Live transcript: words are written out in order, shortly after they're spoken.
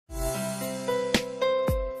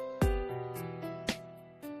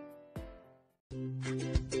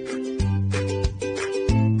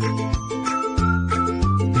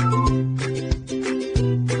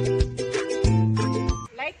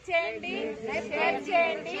Share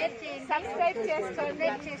చేయండి, subscribe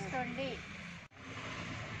చేసుకోండి.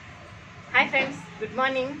 Hi friends, good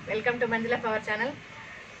morning. Welcome to Manjula power channel.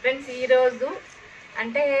 Friends, ఈరోజు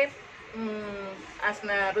అంటే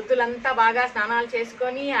ఋతులంతా బాగా స్నానాలు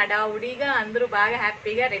చేసుకొని అడావుడిగా అందరూ బాగా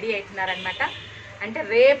హ్యాపీగా రెడీ అవుతున్నారనమాట. అంటే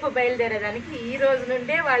రేపు బయలుదేరేదానికి ఈ రోజు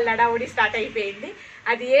నుండే వాళ్ళ అడావుడి స్టార్ట్ అయిపోయింది.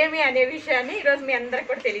 అది ఏమి అనే విషయాన్ని ఈరోజు మీ అందరికి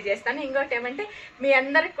కూడా తెలియజేస్తాను. ఇంకోటి ఏమంటే మీ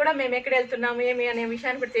అందరికి కూడా మేము ఎక్కడ వెళ్తున్నాము ఏమి అనే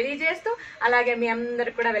విషయాన్ని కూడా తెలియజేస్తూ అలాగే మీ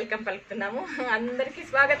అందరికి కూడా వెల్కమ్ పలుకుతున్నాము. అందరికీ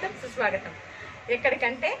స్వాగతం, సుస్వాగతం.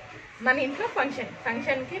 ఎక్కడికంటే మన ఇంట్లో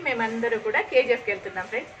ఫంక్షన్కి మేమందరూ కూడా కేజీఎఫ్కి వెళ్తున్నాం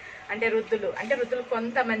ఫ్రెండ్స్. అంటే వృద్ధులు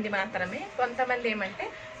కొంతమంది మాత్రమే, కొంతమంది ఏమంటే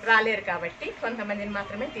రాలేరు కాబట్టి కొంతమందిని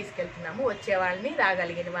మాత్రమే తీసుకెళ్తున్నాము. వచ్చే వాళ్ళని,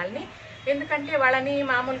 రాగలిగిన వాళ్ళని. ఎందుకంటే వాళ్ళని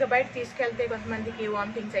మామూలుగా బయట తీసుకెళ్తే కొంతమందికి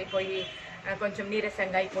వామిటింగ్స్ అయిపోయి కొంచెం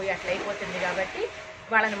నీరసంగా అయిపోయి అట్లా అయిపోతుంది కాబట్టి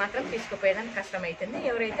వాళ్ళని మాత్రం తీసుకుపోయేదానికి కష్టమవుతుంది.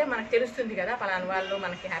 ఎవరైతే మనకు తెలుస్తుంది కదా పలానా వాళ్ళు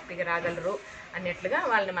మనకి హ్యాపీగా రాగలరు అన్నట్లుగా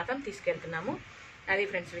వాళ్ళని మాత్రం తీసుకెళ్తున్నాము. అది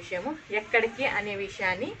ఫ్రెండ్స్ విషయము. ఎక్కడికి అనే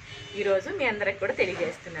విషయాన్ని ఈరోజు మీ అందరికి కూడా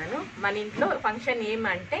తెలియజేస్తున్నాను. మన ఇంట్లో ఫంక్షన్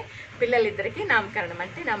ఏమంటే పిల్లలిద్దరికి నామకరణం.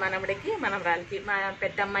 అంటే నా మనవడికి మనవరాలకి, మా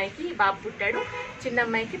పెద్ద అమ్మాయికి బాబు పుట్టాడు, చిన్న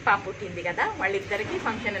అమ్మాయికి పాప పుట్టింది కదా, వాళ్ళిద్దరికి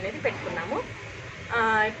ఫంక్షన్ అనేది పెట్టుకున్నాము.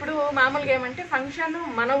 ఇప్పుడు మామూలుగా ఏమంటే ఫంక్షన్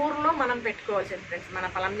మన ఊర్లో మనం పెట్టుకోవాల్సింది ఫ్రెండ్స్, మన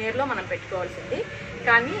పలంనేరులో మనం పెట్టుకోవాల్సింది.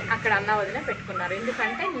 కానీ అక్కడ అన్న వదిన పెట్టుకున్నారు.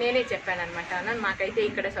 ఎందుకంటే నేనే చెప్పాను అనమాట, అన్న మాకైతే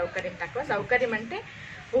ఇక్కడ సౌకర్యం తక్కువ. సౌకర్యం అంటే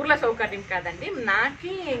ఊర్లో సౌకర్యం కాదండి,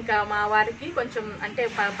 నాకి ఇంకా మా వారికి కొంచెం అంటే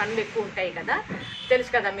పనులు ఎక్కువ ఉంటాయి కదా,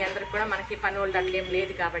 తెలుసు కదా మీ అందరికి కూడా. మనకి పని వాళ్ళు అట్లా ఏం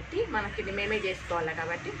లేదు కాబట్టి మనకి ఇది మేమే చేసుకోవాలి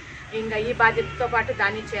కాబట్టి ఇంకా ఈ బాధ్యతతో పాటు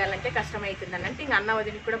దాన్ని చేయాలంటే కష్టమవుతుందని అంటే ఇంకా అన్న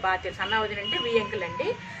వదినకి కూడా బాగా తెలుసు. అన్న వదిన అంటే వియంకులు అండి,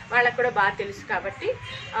 వాళ్ళకి కూడా బాగా తెలుసు కాబట్టి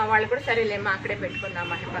వాళ్ళు కూడా సరేలేమ్మా అక్కడే పెట్టుకుందాం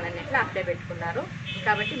అనే పనులన్నిట్లో అక్కడే పెట్టుకున్నారు.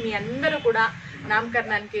 కాబట్టి మీ అందరూ కూడా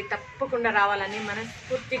నామకరణానికి తప్పకుండా రావాలని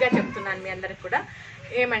మనస్ఫూర్తిగా చెప్తున్నాను మీ అందరికి కూడా.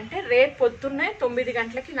 ఏమంటే రేపు పొద్దున్నే 9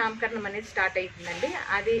 గంటలకి నామకరణం అనేది స్టార్ట్ అవుతుందండి.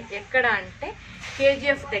 అది ఎక్కడ అంటే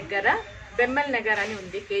కేజీఎఫ్ దగ్గర బెమ్మల్ నగర్ అని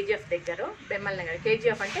ఉంది. కేజీఎఫ్ దగ్గర బెమ్మల్ నగర్,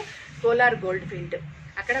 కేజీఎఫ్ అంటే కోలార్ గోల్డ్ ఫీల్డ్,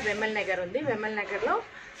 అక్కడ బెమ్మల్ నగర్ ఉంది. బెమ్మల్ నగర్లో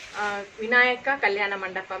వినాయక కళ్యాణ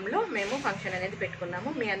మండపంలో మేము ఫంక్షన్ అనేది పెట్టుకున్నాము.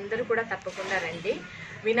 మీ అందరూ కూడా తప్పకుండా రండి.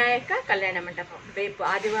 వినాయక కళ్యాణ మండపం రేపు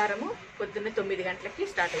ఆదివారము పొద్దున్న 9 గంటలకి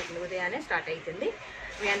స్టార్ట్ అవుతుంది, ఉదయాన్నే స్టార్ట్ అవుతుంది.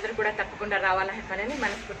 మీ అందరూ కూడా తప్పకుండా రావాలని పని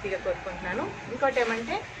మనస్ఫూర్తిగా కోరుకుంటున్నాను. ఇంకోటి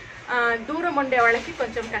ఏమంటే దూరం ఉండే వాళ్ళకి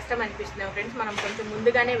కొంచెం కష్టం అనిపిస్తుంది ఫ్రెండ్స్, మనం కొంచెం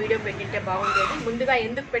ముందుగానే వీడియో పెట్టింటే బాగుండేది. ముందుగా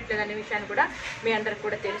ఎందుకు పెట్టలేదు అనే విషయాన్ని కూడా మీ అందరికి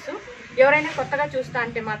కూడా తెలుసు. ఎవరైనా కొత్తగా చూస్తా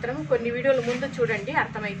అంటే మాత్రం కొన్ని వీడియోలు ముందు చూడండి,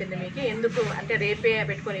 అర్థమవుతుంది మీకు. ఎందుకు అంటే రేపే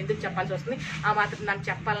పెట్టుకొని ఎందుకు చెప్పాల్సి వస్తుంది, ఆ మాత్రం నాకు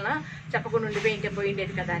చెప్పాలన్నా చెప్పకుండా ఉండిపోయింటే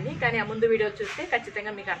పోయిండేది కదా అని. కానీ ఆ ముందు వీడియోలు చూస్తే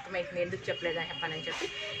ఖచ్చితంగా మీకు అర్థమవుతుంది ఎందుకు చెప్పలేదా చెప్పానని చెప్పి.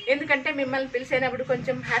 ఎందుకంటే మిమ్మల్ని పిలిచేటప్పుడు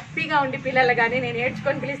కొంచెం హ్యాపీగా ఉండి పిల్లలు కానీ నేను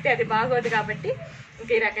ఏడ్చుకొని పిలిస్తే అది బాగోదు కాబట్టి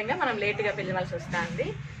ఇంక ఈ రకంగా మనం లేటుగా పిలవాల్సి వస్తుంది.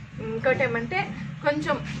 ఇంకోటి ఏమంటే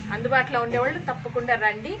కొంచెం అందుబాటులో ఉండేవాళ్ళు తప్పకుండా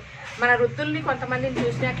రండి. మన వృద్ధుల్ని కొంతమందిని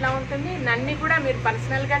చూసినట్లా ఉంటుంది, నన్ను కూడా మీరు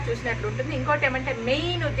పర్సనల్గా చూసినట్లు ఉంటుంది. ఇంకోటి ఏమంటే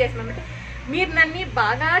మెయిన్ ఉద్దేశం ఏమంటే మీరు నన్ను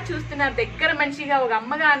బాగా చూస్తున్నారు, దగ్గర మనిషిగా ఒక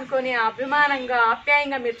అమ్మగా అనుకొని అభిమానంగా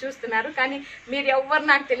ఆప్యాయంగా మీరు చూస్తున్నారు. కానీ మీరు ఎవ్వరు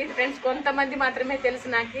నాకు తెలియదు ఫ్రెండ్స్, కొంతమంది మాత్రమే తెలుసు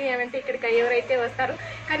నాకు. ఏమంటే ఇక్కడికి ఎవరైతే వస్తారు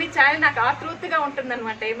కానీ చాలా నాకు ఆతృతగా ఉంటుంది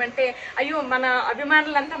అనమాట. ఏమంటే అయ్యో మన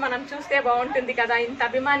అభిమానులంతా మనం చూస్తే బాగుంటుంది కదా, ఇంత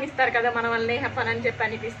అభిమానిస్తారు కదా మన వాళ్ళని పని చెప్పి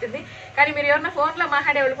అనిపిస్తుంది. కానీ మీరు ఎవరన్నా ఫోన్లో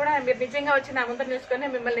మాట్లాడేవాళ్ళు కూడా మీరు నిజంగా వచ్చి నా ముందర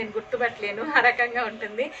చూసుకొని మిమ్మల్ని నేను గుర్తుపట్టలేను, ఆ రకంగా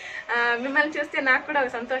ఉంటుంది. మిమ్మల్ని చూస్తే నాకు కూడా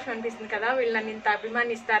ఒక సంతోషం అనిపిస్తుంది కదా, వీళ్ళు నన్ను ఇంత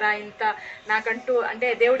అభిమానిస్తారా, ఇంత నాకంటూ అంటే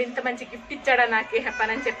దేవుడు ఇంత మంచి గిఫ్ట్ ఇచ్చాడా నాకు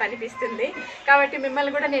పని అని చెప్పి అనిపిస్తుంది. కాబట్టి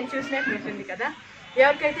మిమ్మల్ని కూడా నేను చూసినట్టు ఉంటుంది కదా.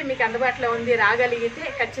 ఎవరికైతే మీకు అందుబాటులో ఉంది రాగలిగితే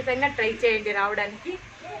ఖచ్చితంగా ట్రై చేయండి రావడానికి.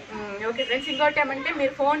 ఓకే ఫ్రెండ్స్, ఇంకోటి ఏమంటే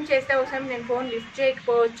మీరు ఫోన్ చేస్తే ఒకసారి నేను ఫోన్ లిఫ్ట్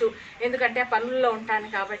చేయకపోవచ్చు, ఎందుకంటే పనుల్లో ఉంటాను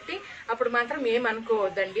కాబట్టి. అప్పుడు మాత్రం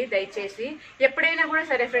ఏమనుకోవద్దండి దయచేసి. ఎప్పుడైనా కూడా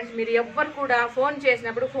సరే ఫ్రెండ్స్, మీరు ఎవ్వరు కూడా ఫోన్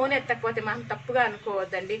చేసినప్పుడు ఫోన్ ఎత్తకపోతే మనం తప్పుగా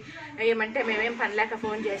అనుకోవద్దండి. ఏమంటే మేమేం పని లేక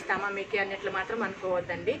ఫోన్ చేస్తామా మీకు అన్నట్లు మాత్రం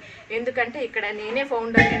అనుకోవద్దండి. ఎందుకంటే ఇక్కడ నేనే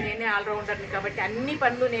ఫౌండర్ని, నేనే ఆల్రౌండర్ని కాబట్టి అన్ని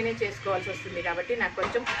పనులు నేనే చేసుకోవాల్సి వస్తుంది. కాబట్టి నాకు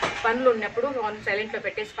కొంచెం పనులు ఉన్నప్పుడు ఫోన్ సైలెంట్లో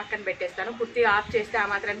పెట్టేసి పక్కన పెట్టేస్తాను. పూర్తిగా ఆఫ్ చేస్తే ఆ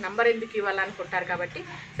మాత్రం నెంబర్ ఎందుకు ఇవ్వాలనుకుంటారు కాబట్టి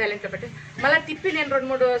సైలెంట్లో పెట్టేసి మళ్ళీ తిప్పి నేను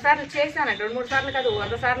 2-3 సార్లు చేశాను. 2-3 సార్లు కాదు,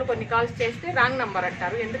 100 సార్లు కొన్ని కాల్స్ చేస్తే రాంగ్ నెంబర్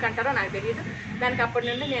అంటారు. ఎందుకంటారో నాకు తెలియదు. దానికి అప్పటి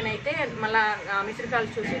నుండి నేనైతే మళ్ళీ మిస్డ్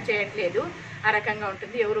కాల్స్ చూసి చేయట్లేదు. ఆ రకంగా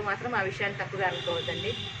ఉంటుంది. ఎవరు మాత్రం ఆ విషయాన్ని తప్పుగా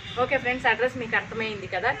అనుకోవద్దండి. ఓకే ఫ్రెండ్స్, అడ్రస్ మీకు అర్థమైంది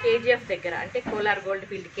కదా. కేజీఎఫ్ దగ్గర అంటే కోలార్ గోల్డ్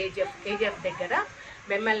ఫీల్డ్ కేజీఎఫ్ దగ్గర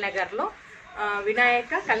బెమ్మల్ నగర్లో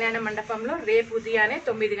వినాయక కళ్యాణ మండపంలో రేపు ఉదయాన్నే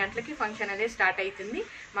 9 గంటలకి ఫంక్షన్ అనేది స్టార్ట్ అవుతుంది.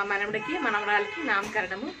 మా మనవడికి మనవరాలకి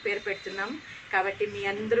నామకరణము పేరు పెడుతున్నాము. కాబట్టి మీ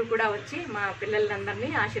అందరూ కూడా వచ్చి మా పిల్లలందరినీ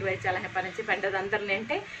ఆశీర్వదించాలని చెప్పి పెద్దదందరినీ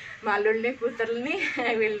అంటే మా అల్లుళ్ళని కూతుర్లని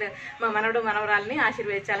వీళ్ళు మా మనవడు మనవరాలని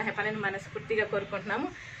ఆశీర్వదించాలని చెప్పని మనస్ఫూర్తిగా కోరుకుంటున్నాము.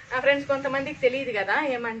 ఫ్రెండ్స్, కొంతమందికి తెలియదు కదా,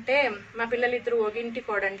 ఏమంటే మా పిల్లలు ఇద్దరు ఒగింటి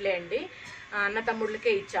కోడండ్లే అండి, అన్న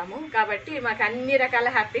తమ్ముళ్ళకే ఇచ్చాము. కాబట్టి మాకు అన్ని రకాల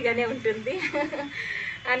హ్యాపీగానే ఉంటుంది.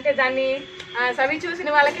 అంటే దాన్ని సవి చూసిన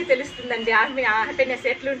వాళ్ళకి తెలుస్తుందండి హ్యాపీనెస్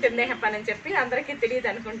ఎట్లుంటుంది అని చెప్పి. అందరికీ తెలియదు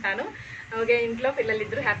అనుకుంటాను. ఒకే ఇంట్లో పిల్లలు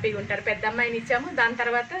ఇద్దరు హ్యాపీగా ఉంటారు. పెద్ద అమ్మాయిని ఇచ్చాము, దాని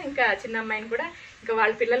తర్వాత ఇంకా చిన్న అమ్మాయిని కూడా ఇంకా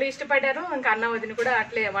వాళ్ళ పిల్లలు ఇష్టపడ్డారు. ఇంకా అన్న వదిన కూడా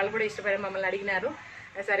అట్లే వాళ్ళు కూడా ఇష్టపడారు, మమ్మల్ని అడిగినారు.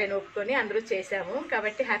 సరే ఒప్పుకొని అందరూ చేసాము.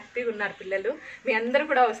 కాబట్టి హ్యాపీగా ఉన్నారు పిల్లలు. మీ అందరూ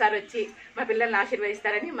కూడా ఒకసారి వచ్చి మా పిల్లల్ని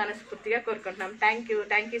ఆశీర్వదిస్తారని మనస్ఫూర్తిగా కోరుకుంటున్నాం. Thank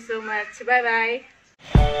you so much. Bye bye.